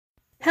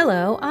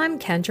Hello, I'm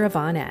Kendra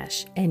Von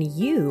Esch, and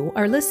you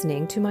are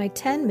listening to my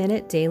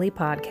 10-minute daily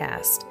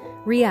podcast,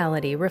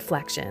 Reality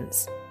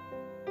Reflections.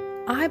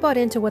 I bought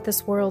into what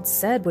this world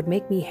said would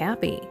make me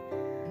happy.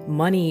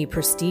 Money,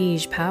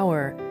 prestige,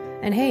 power.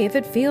 And hey, if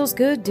it feels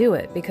good, do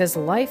it, because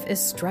life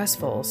is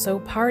stressful, so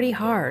party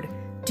hard.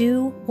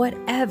 Do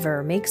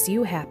whatever makes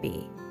you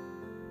happy.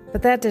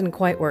 But that didn't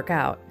quite work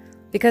out,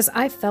 because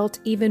I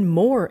felt even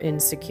more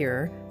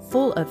insecure,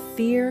 full of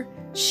fear,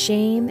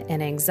 shame,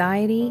 and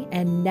anxiety,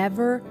 and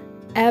never,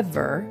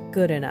 ever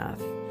good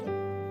enough.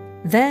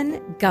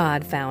 Then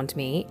God found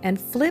me and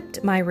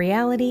flipped my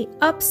reality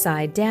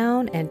upside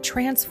down and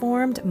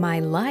transformed my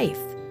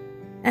life.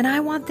 And I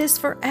want this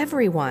for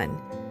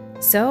everyone.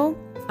 So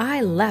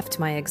I left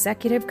my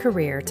executive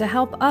career to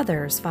help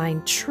others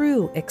find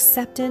true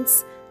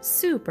acceptance,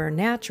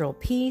 supernatural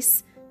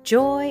peace,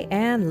 joy,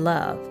 and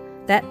love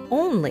that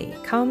only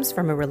comes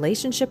from a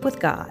relationship with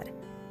God.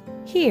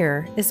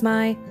 Here is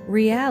my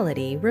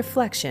reality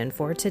reflection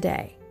for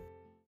today.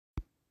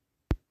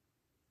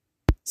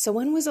 So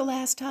when was the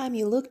last time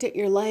you looked at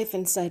your life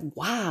and said,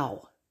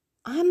 wow,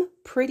 I'm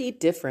pretty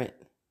different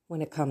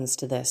when it comes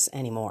to this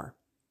anymore.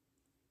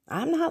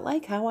 I'm not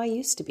like how I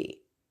used to be.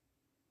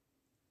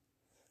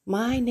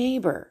 My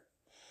neighbor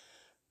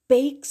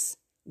bakes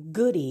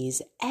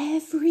goodies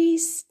every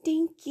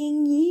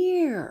stinking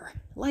year,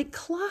 like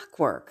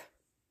clockwork.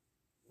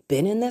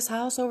 Been in this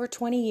house over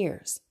 20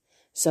 years.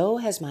 So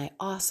has my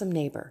awesome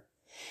neighbor.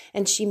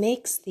 And she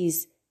makes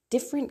these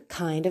different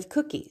kind of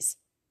cookies.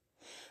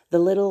 The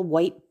little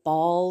white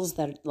balls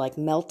that like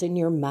melt in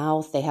your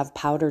mouth, they have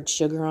powdered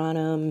sugar on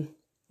them.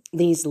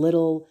 These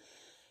little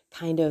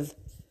kind of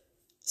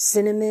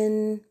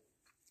cinnamon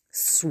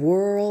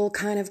swirl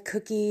kind of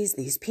cookies,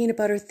 these peanut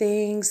butter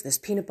things, this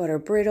peanut butter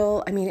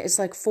brittle. I mean, it's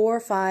like 4 or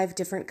 5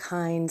 different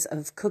kinds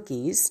of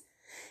cookies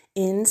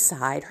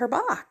inside her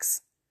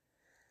box.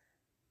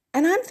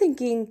 And I'm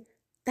thinking,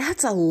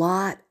 that's a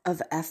lot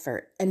of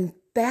effort. And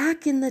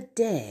back in the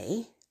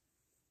day,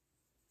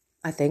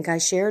 I think I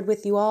shared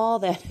with you all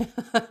that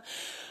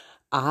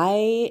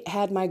I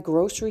had my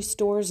grocery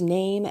store's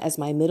name as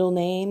my middle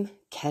name,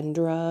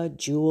 Kendra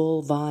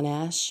Jewel Von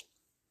Esch.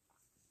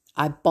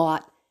 I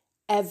bought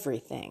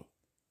everything.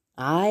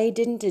 I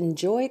didn't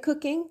enjoy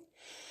cooking.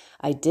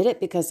 I did it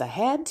because I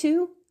had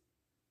to.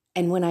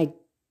 And when I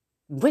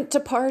went to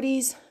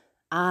parties,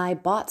 I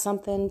bought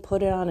something,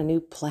 put it on a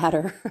new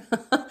platter.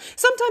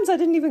 Sometimes I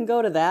didn't even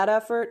go to that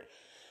effort.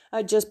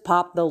 I just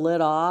popped the lid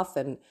off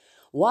and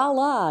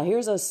voila,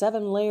 here's a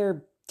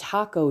 7-layer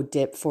taco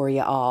dip for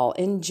you all.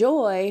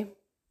 Enjoy.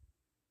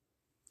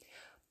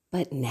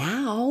 But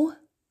now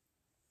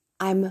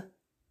I'm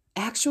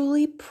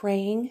actually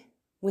praying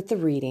with the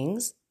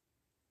readings.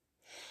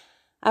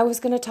 I was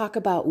going to talk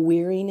about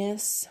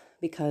weariness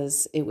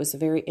because it was a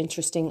very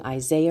interesting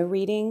Isaiah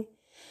reading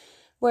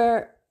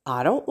where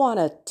I don't want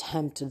to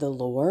tempt the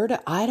Lord.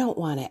 I don't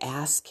want to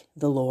ask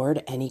the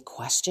Lord any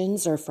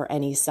questions or for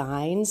any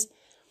signs.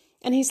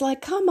 And he's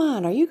like, come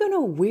on, are you going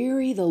to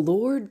weary the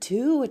Lord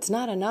too? It's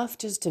not enough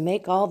just to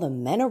make all the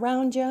men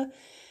around you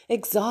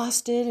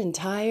exhausted and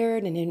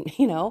tired and,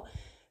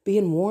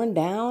 being worn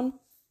down.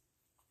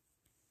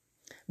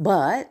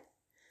 But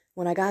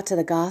when I got to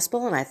the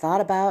gospel and I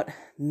thought about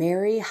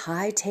Mary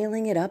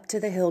hightailing it up to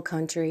the hill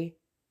country,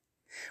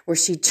 where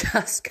she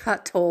just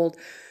got told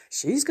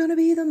she's going to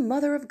be the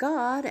mother of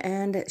God,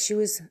 and she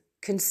was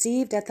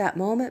conceived at that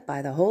moment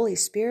by the Holy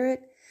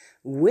Spirit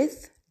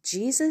with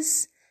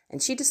Jesus,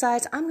 and she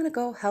decides, I'm going to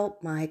go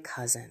help my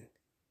cousin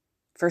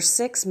for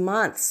 6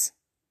 months.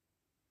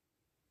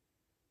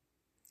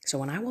 So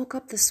when I woke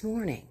up this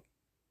morning,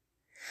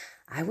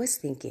 I was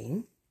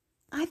thinking,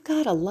 I've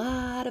got a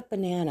lot of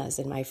bananas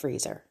in my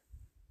freezer.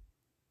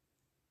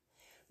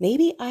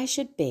 Maybe I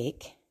should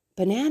bake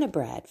banana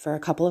bread for a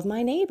couple of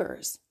my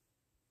neighbors.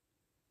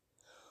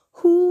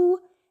 Who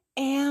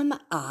am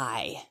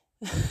I?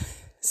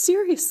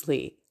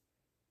 Seriously.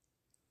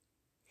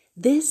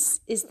 This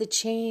is the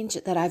change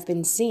that I've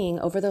been seeing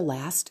over the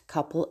last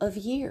couple of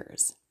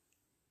years,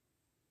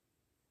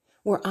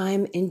 where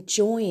I'm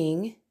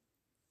enjoying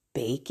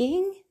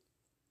baking.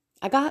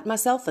 I got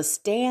myself a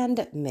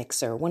stand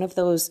mixer, one of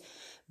those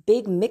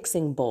big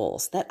mixing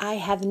bowls that I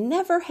have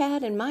never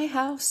had in my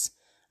house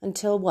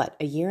until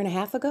a year and a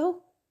half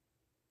ago?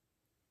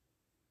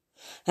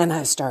 And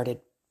I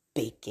started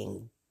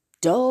baking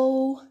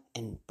dough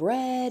and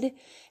bread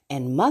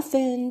and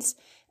muffins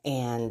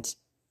and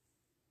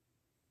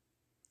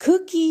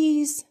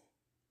cookies.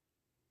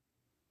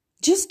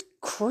 Just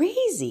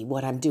crazy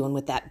what I'm doing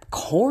with that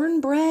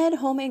cornbread,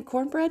 homemade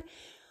cornbread.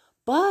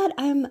 But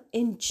I'm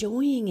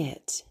enjoying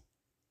it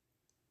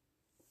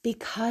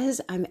because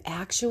I'm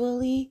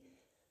actually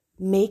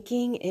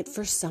making it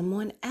for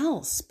someone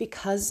else,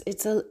 because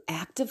it's an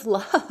act of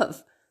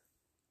love.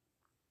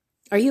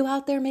 Are you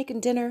out there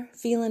making dinner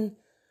feeling,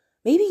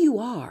 maybe you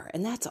are,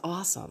 and that's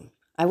awesome.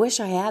 I wish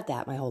I had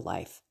that my whole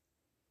life.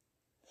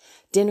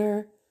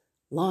 Dinner,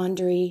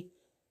 laundry,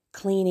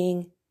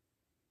 cleaning.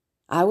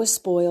 I was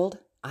spoiled.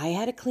 I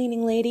had a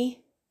cleaning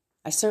lady.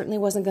 I certainly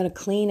wasn't going to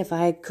clean if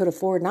I could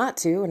afford not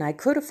to, and I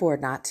could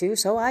afford not to,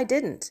 so I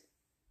didn't.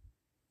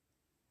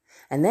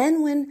 And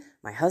then when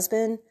my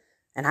husband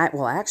and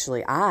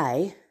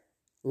I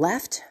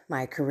left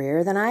my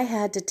career, then I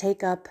had to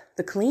take up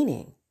the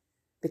cleaning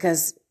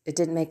because it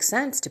didn't make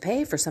sense to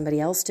pay for somebody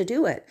else to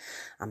do it.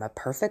 I'm a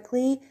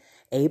perfectly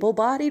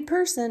able-bodied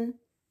person.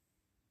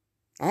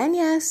 And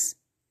yes,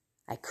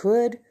 I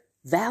could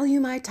value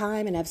my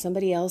time and have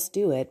somebody else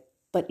do it.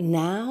 But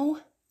now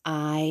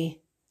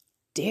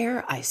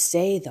dare I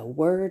say the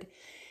word,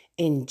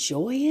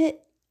 enjoy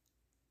it?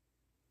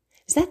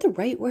 Is that the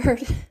right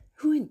word?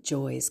 Who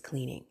enjoys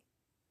cleaning?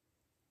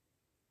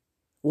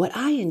 What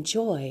I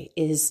enjoy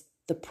is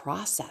the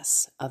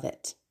process of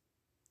it.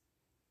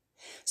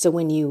 So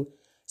when you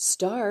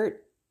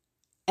start,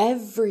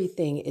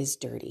 everything is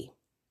dirty.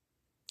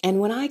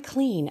 And when I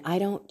clean, I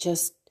don't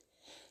just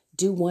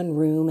do one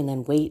room and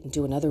then wait and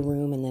do another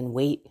room and then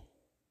wait,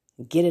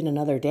 get it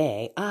another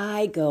day.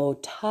 I go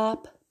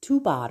top to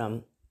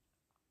bottom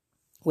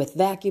with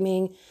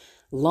vacuuming,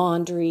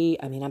 laundry.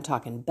 I'm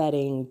talking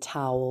bedding,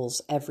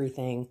 towels,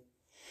 everything.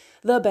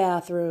 The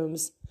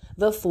bathrooms,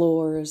 the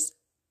floors,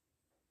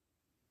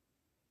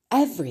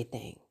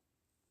 everything.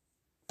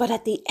 But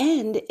at the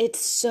end, it's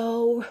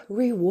so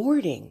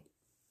rewarding.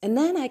 And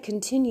then I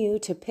continue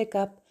to pick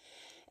up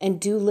and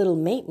do little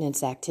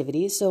maintenance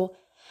activities. So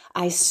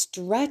I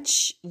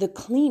stretch the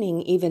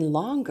cleaning even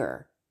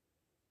longer.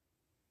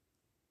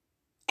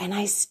 And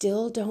I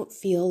still don't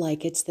feel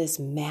like it's this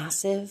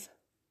massive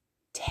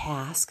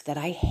task that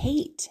I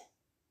hate.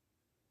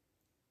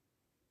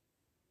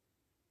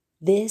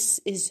 This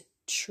is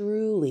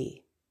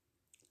truly,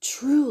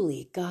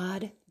 truly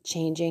God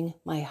changing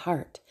my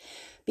heart,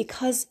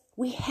 because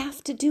we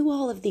have to do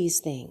all of these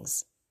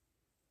things.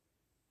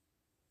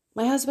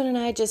 My husband and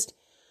I just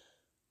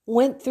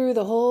went through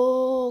the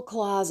whole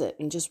closet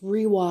and just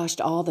rewashed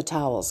all the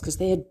towels because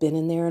they had been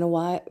in there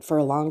for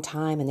a long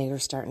time, and they were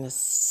starting to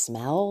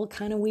smell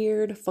kind of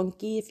weird,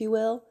 funky, if you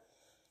will,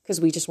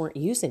 because we just weren't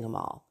using them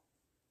all.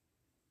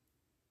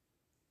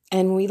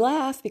 And we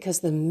laugh because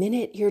the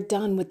minute you're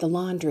done with the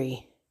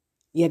laundry,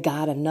 you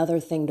got another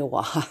thing to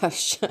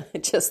wash,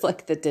 just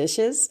like the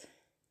dishes.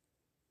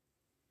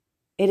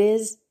 It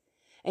is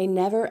a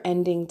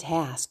never-ending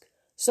task.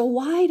 So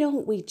why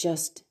don't we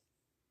just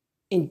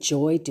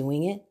enjoy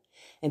doing it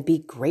and be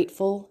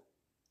grateful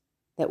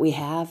that we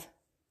have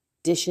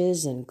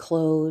dishes and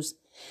clothes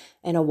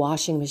and a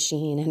washing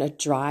machine and a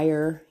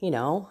dryer?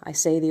 I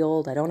say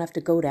I don't have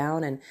to go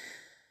down and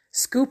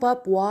scoop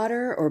up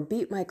water or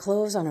beat my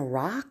clothes on a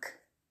rock.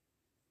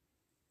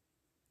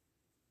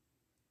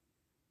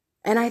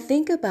 And I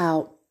think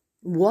about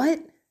what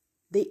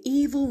the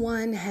evil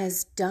one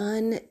has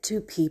done to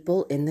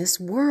people in this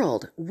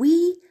world.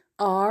 We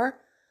are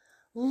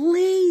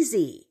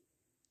lazy.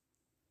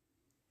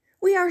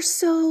 We are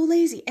so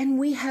lazy, and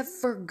we have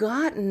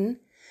forgotten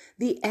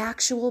the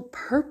actual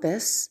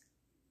purpose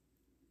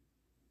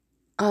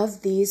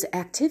of these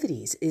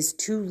activities is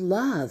to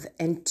love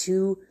and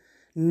to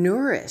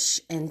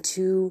nourish and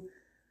to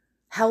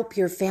help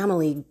your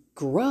family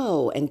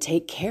grow and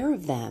take care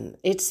of them.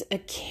 It's a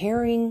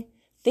caring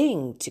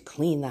thing to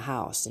clean the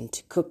house and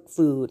to cook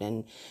food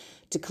and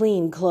to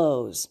clean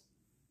clothes.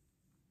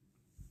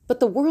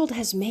 But the world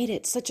has made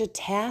it such a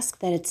task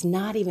that it's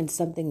not even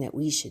something that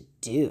we should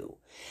do.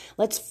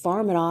 Let's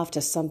farm it off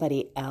to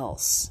somebody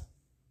else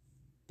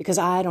because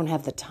I don't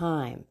have the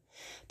time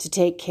to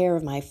take care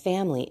of my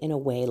family in a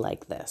way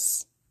like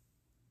this.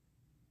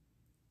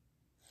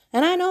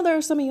 And I know there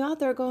are some of you out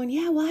there going,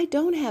 yeah, well, I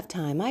don't have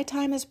time. My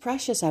time is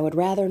precious. I would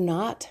rather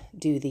not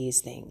do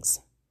these things.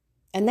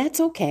 And that's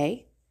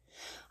okay.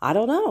 I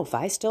don't know. If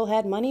I still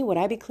had money, would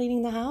I be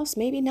cleaning the house?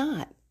 Maybe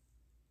not.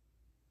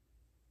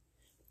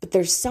 But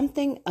there's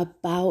something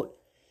about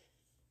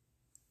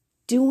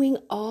doing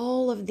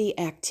all of the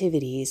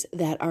activities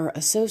that are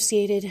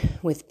associated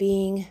with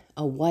being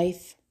a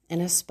wife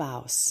and a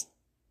spouse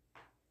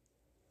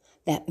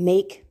that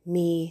make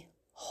me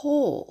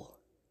whole,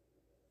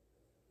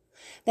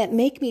 that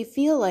make me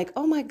feel like,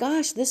 oh my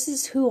gosh, this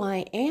is who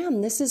I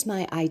am. This is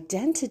my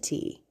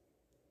identity.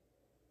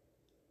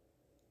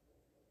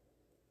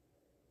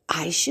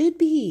 I should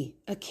be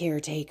a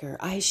caretaker.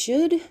 I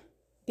should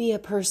be a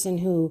person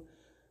who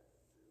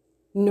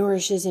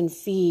nourishes and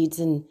feeds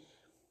and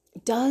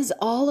does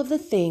all of the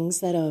things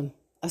that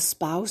a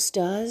spouse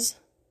does,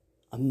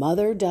 a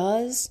mother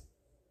does,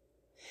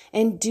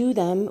 and do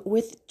them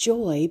with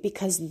joy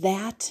because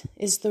that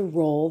is the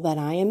role that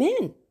I am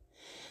in.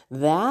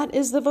 That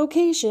is the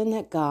vocation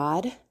that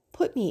God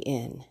put me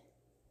in.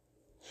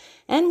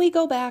 And we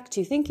go back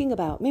to thinking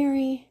about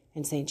Mary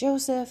and St.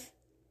 Joseph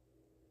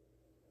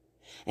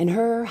and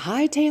her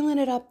hightailing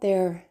it up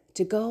there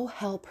to go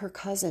help her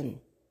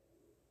cousin.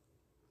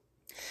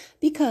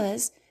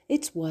 Because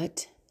it's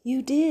what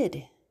you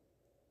did.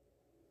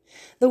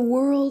 The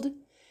world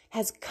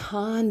has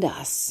conned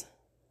us.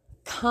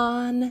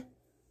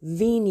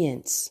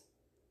 Convenience.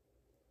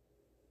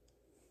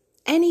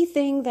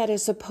 Anything that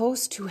is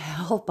supposed to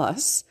help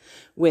us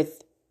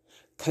with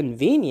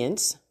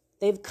convenience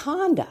They've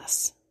conned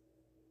us.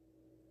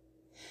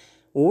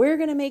 We're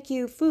going to make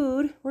you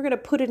food, we're going to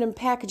put it in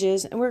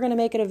packages, and we're going to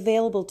make it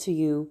available to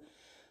you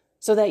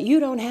so that you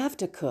don't have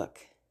to cook.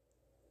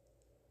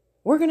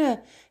 We're going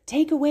to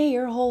take away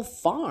your whole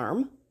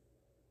farm,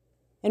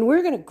 and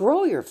we're going to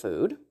grow your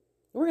food.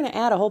 We're going to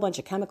add a whole bunch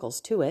of chemicals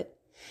to it.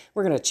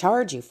 We're going to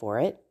charge you for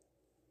it.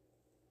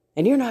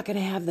 And you're not going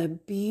to have the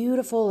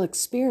beautiful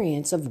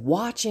experience of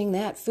watching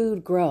that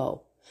food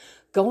grow,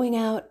 going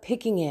out,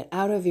 picking it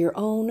out of your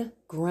own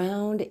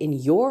ground in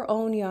your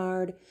own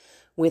yard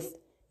with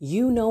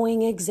you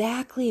knowing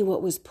exactly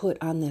what was put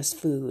on this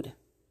food.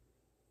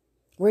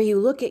 Where you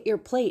look at your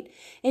plate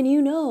and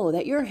you know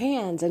that your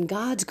hands and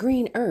God's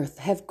green earth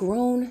have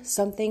grown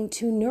something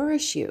to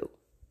nourish you.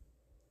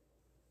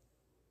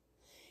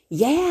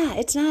 Yeah,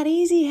 it's not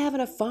easy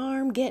having a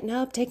farm, getting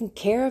up, taking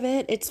care of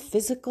it. It's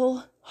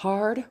physical,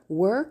 hard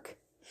work.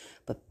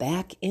 But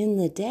back in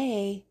the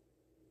day,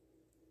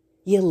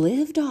 you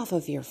lived off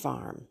of your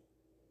farm.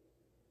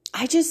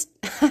 I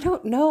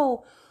don't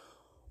know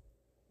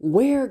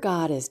where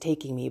God is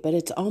taking me, but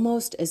it's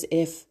almost as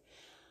if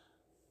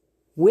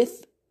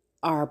with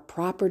our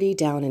property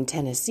down in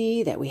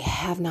Tennessee that we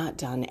have not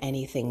done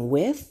anything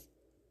with,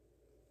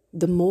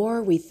 the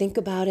more we think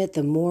about it,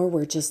 the more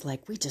we're just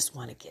like, we just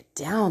want to get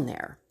down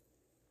there.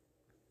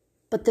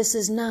 But this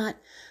is not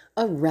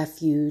a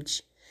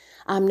refuge.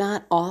 I'm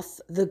not off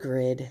the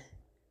grid.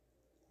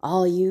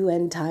 All you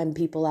end time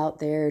people out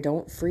there,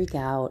 don't freak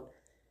out.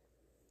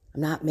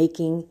 I'm not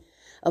making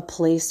a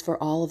place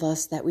for all of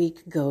us that we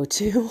could go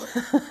to,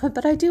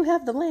 but I do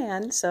have the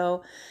land.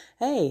 So,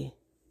 hey,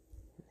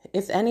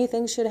 if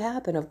anything should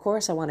happen, of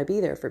course I want to be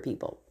there for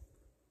people.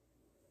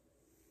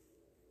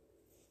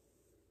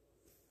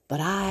 But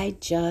I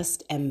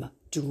just am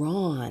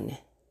drawn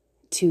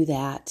to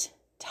that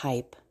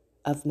type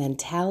of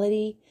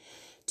mentality,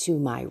 to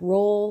my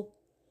role,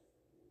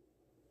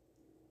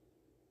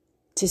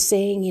 to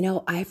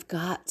saying, I've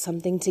got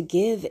something to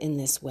give in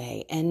this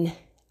way. And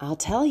I'll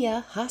tell you,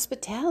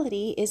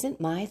 hospitality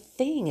isn't my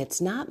thing. It's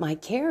not my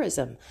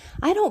charism.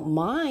 I don't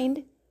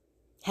mind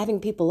having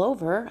people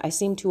over. I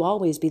seem to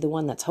always be the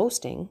one that's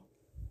hosting.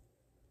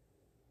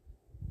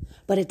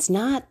 But it's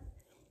not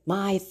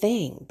my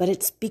thing, but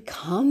it's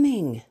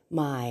becoming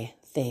my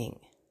thing.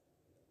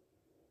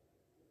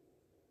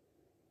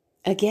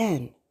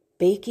 Again,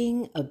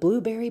 baking a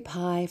blueberry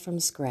pie from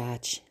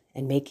scratch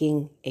and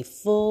making a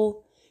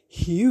full,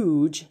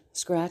 huge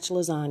scratch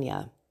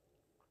lasagna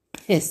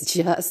is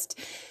just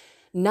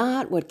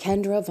not what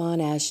Kendra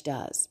Von Esch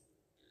does.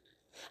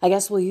 I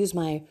guess we'll use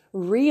my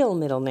real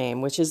middle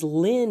name, which is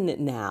Lynn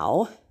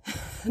now,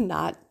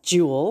 not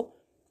Jewel,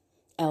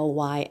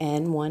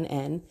 Lyn, one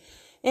N.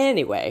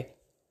 Anyway,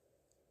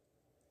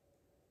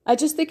 I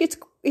just think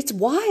it's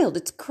wild,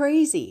 it's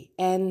crazy.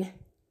 And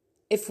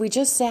if we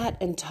just sat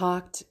and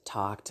talked,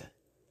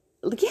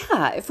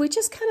 if we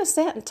just kind of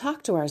sat and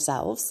talked to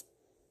ourselves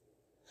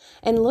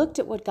and looked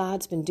at what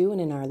God's been doing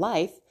in our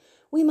life,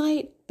 we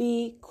might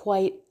be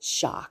quite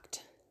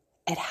shocked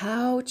at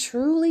how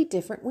truly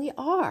different we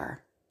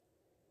are.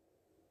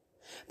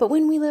 But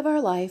when we live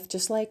our life,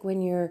 just like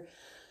when you're,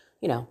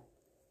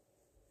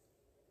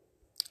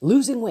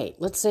 losing weight,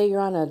 let's say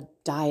you're on a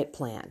diet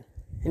plan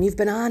and you've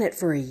been on it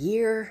for a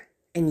year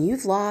and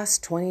you've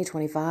lost 20,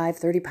 25,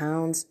 30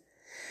 pounds,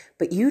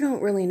 but you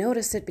don't really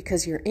notice it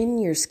because you're in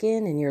your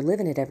skin and you're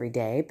living it every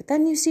day. But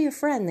then you see a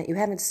friend that you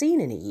haven't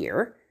seen in a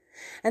year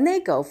and they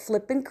go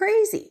flipping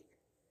crazy.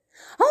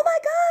 Oh my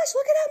gosh,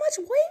 look at how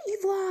much weight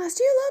you've lost.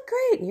 You look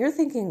great. And you're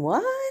thinking,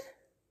 what?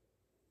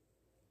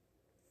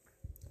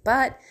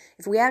 But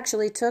if we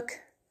actually took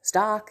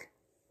stock,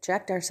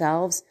 checked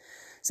ourselves,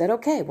 said,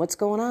 okay, what's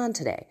going on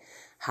today?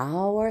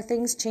 How are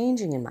things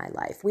changing in my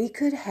life? We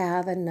could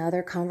have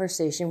another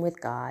conversation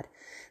with God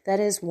that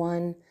is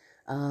one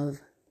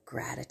of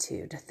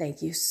gratitude.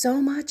 Thank you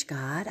so much,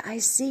 God. I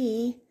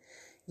see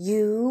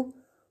you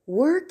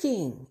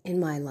working in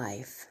my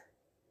life.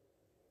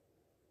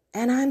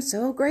 And I'm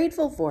so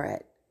grateful for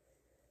it.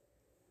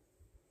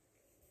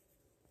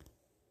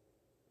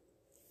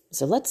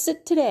 So let's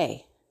sit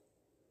today.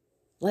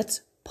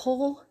 Let's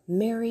pull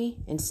Mary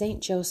and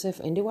St. Joseph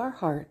into our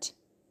heart.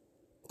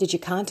 Did you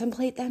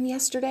contemplate them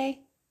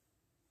yesterday?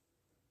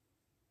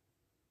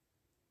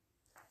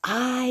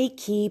 I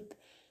keep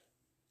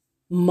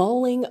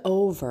mulling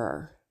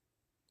over,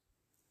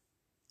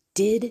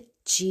 did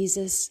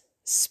Jesus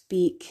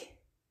speak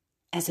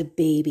as a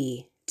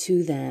baby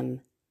to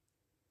them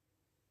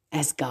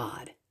as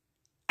God?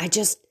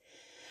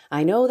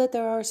 I know that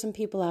there are some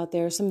people out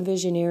there, some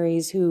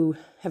visionaries who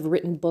have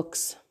written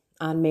books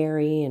on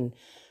Mary and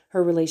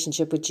her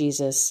relationship with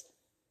Jesus.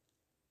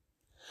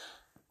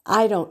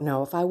 I don't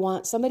know if I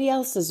want somebody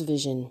else's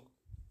vision.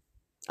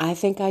 I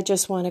think I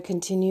just want to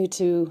continue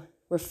to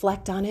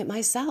reflect on it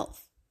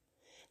myself.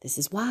 This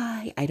is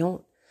why I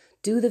don't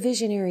do the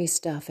visionary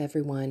stuff,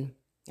 everyone.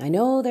 I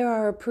know there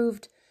are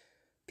approved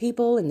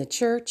people in the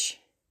church.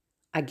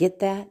 I get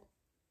that.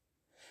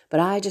 But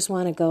I just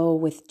want to go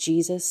with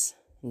Jesus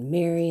and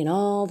Mary and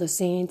all the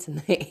saints and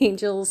the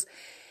angels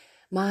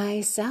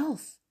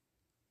myself.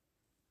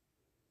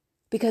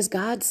 Because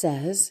God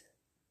says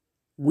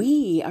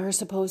we are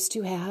supposed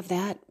to have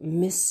that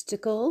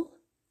mystical,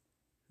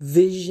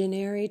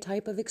 visionary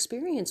type of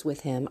experience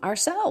with him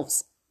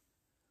ourselves.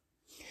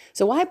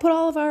 So why put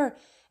all of our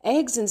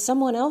eggs in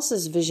someone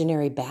else's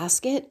visionary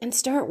basket and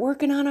start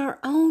working on our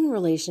own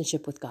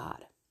relationship with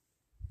God?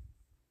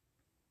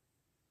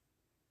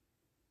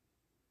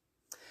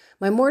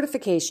 My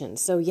mortification.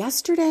 So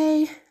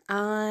yesterday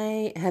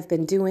I have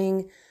been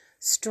doing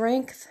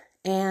strength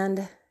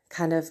and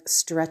kind of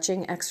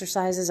stretching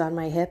exercises on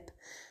my hip.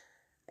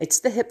 It's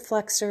the hip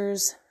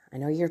flexors. I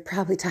know you're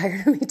probably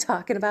tired of me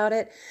talking about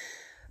it,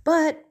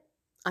 but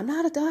I'm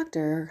not a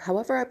doctor.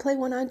 However, I play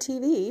one on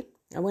TV.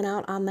 I went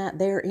out on that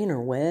there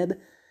interweb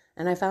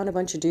and I found a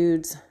bunch of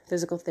dudes,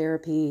 physical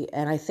therapy,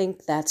 and I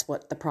think that's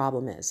what the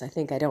problem is. I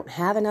think I don't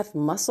have enough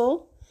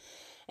muscle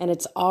and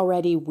it's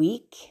already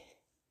weak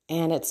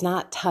and it's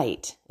not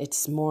tight.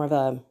 It's more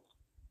of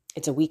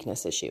it's a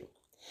weakness issue.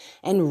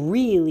 And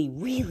really,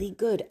 really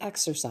good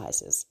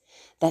exercises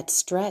that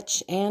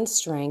stretch and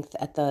strength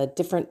at the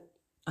different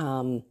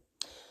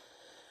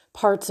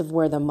parts of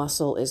where the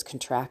muscle is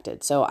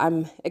contracted. So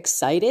I'm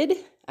excited.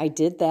 I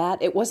did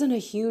that. It wasn't a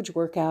huge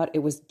workout. It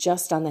was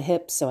just on the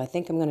hips. So I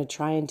think I'm going to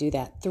try and do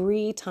that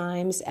 3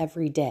 times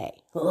every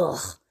day.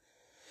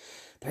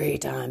 3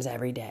 times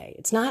every day.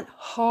 It's not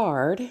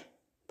hard,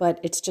 but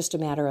it's just a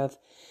matter of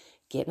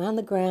getting on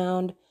the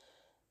ground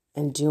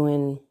and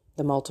doing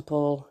the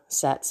multiple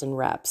sets and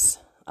reps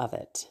of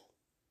it.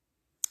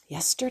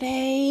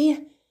 Yesterday,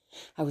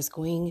 I was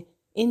going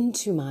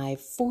into my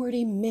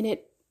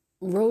 40-minute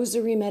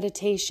rosary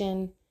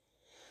meditation.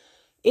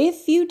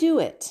 If you do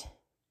it,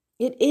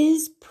 it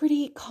is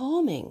pretty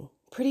calming,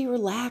 pretty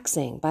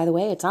relaxing. By the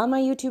way, it's on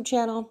my YouTube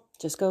channel.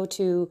 Just go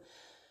to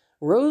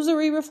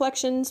Rosary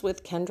Reflections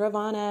with Kendra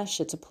Von Esch.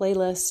 It's a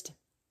playlist.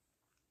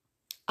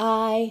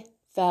 I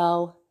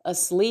fell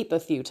asleep a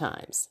few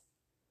times.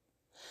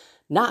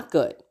 Not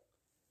good.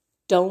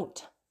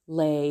 Don't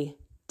lay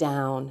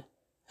down.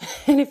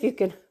 And if you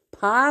can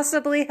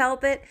possibly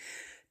help it,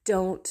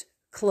 don't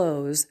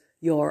close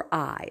your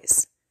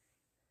eyes.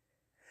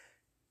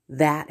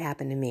 That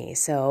happened to me.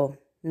 So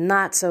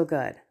not so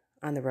good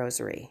on the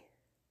rosary.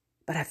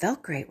 But I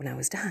felt great when I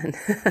was done.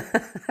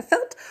 I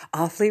felt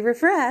awfully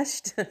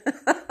refreshed.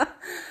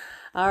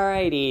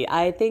 Alrighty.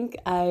 I think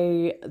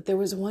there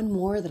was one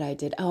more that I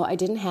did. Oh, I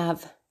didn't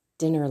have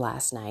dinner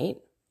last night.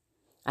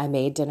 I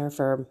made dinner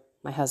for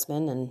my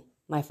husband and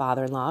my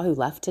father-in-law who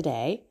left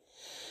today.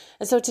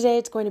 And so today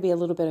it's going to be a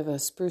little bit of a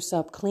spruce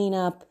up, clean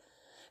up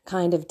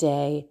kind of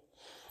day.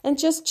 And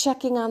just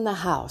checking on the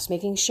house,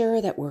 making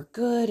sure that we're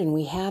good and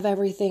we have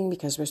everything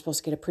because we're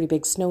supposed to get a pretty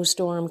big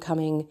snowstorm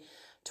coming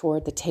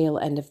toward the tail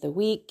end of the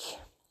week.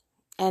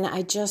 And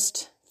I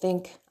just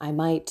think I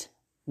might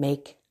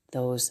make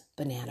those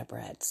banana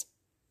breads.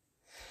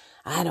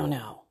 I don't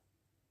know.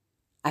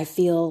 I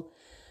feel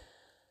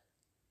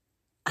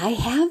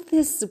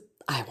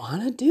I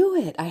want to do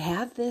it. I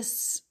have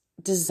this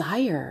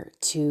desire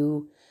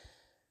to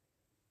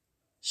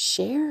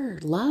share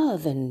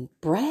love and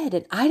bread.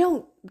 And I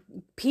don't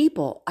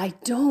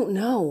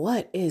know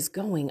what is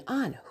going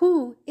on.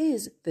 Who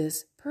is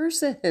this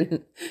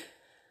person?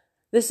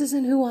 This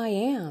isn't who I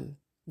am,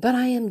 but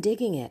I am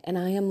digging it and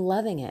I am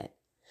loving it.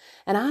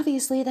 And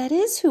obviously that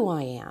is who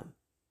I am.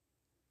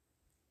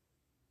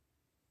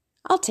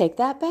 I'll take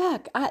that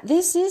back.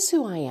 This is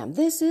who I am.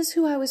 This is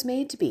who I was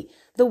made to be.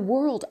 The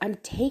world, I'm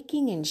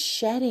taking and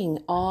shedding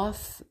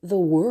off the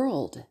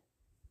world.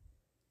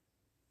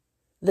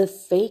 The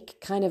fake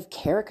kind of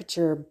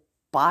caricature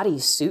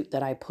bodysuit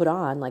that I put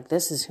on, like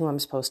this is who I'm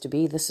supposed to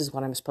be. This is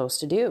what I'm supposed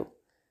to do.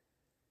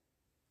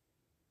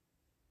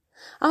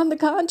 On the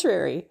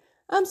contrary,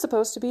 I'm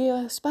supposed to be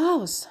a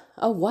spouse,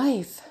 a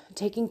wife,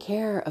 taking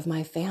care of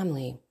my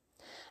family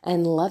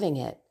and loving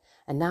it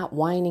and not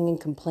whining and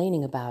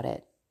complaining about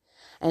it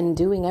and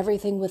doing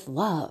everything with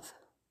love.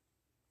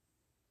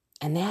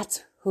 And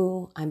that's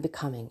who I'm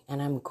becoming,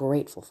 and I'm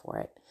grateful for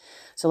it.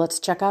 So let's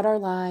check out our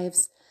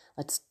lives.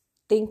 Let's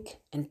think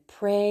and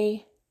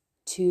pray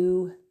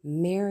to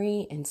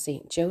Mary and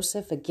St.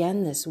 Joseph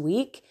again this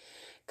week.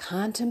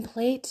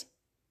 Contemplate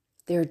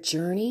their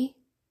journey.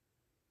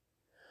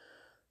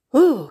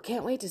 Ooh,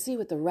 can't wait to see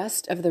what the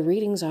rest of the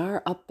readings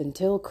are up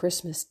until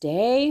Christmas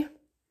Day.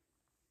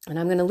 And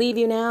I'm going to leave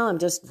you now. I'm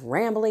just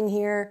rambling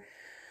here.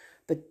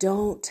 But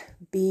don't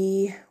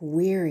be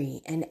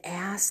weary and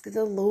ask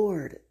the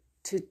Lord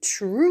to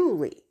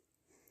truly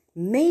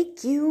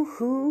make you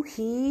who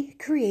He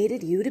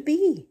created you to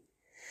be.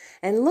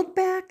 And look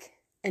back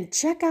and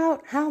check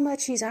out how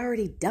much He's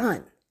already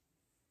done.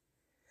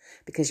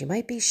 Because you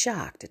might be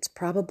shocked. It's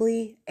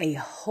probably a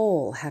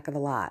whole heck of a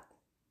lot.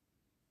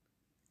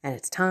 And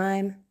it's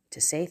time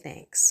to say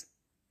thanks.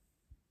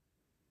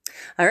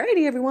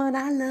 Alrighty, everyone.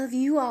 I love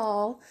you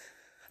all.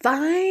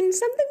 Find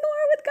something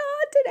more with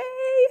God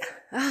today.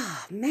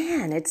 Oh,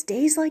 man, it's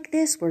days like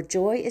this where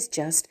joy is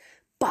just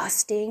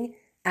busting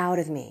out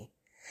of me.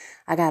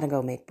 I gotta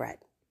go make bread.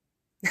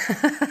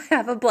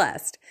 Have a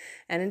blessed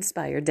and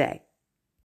inspired day.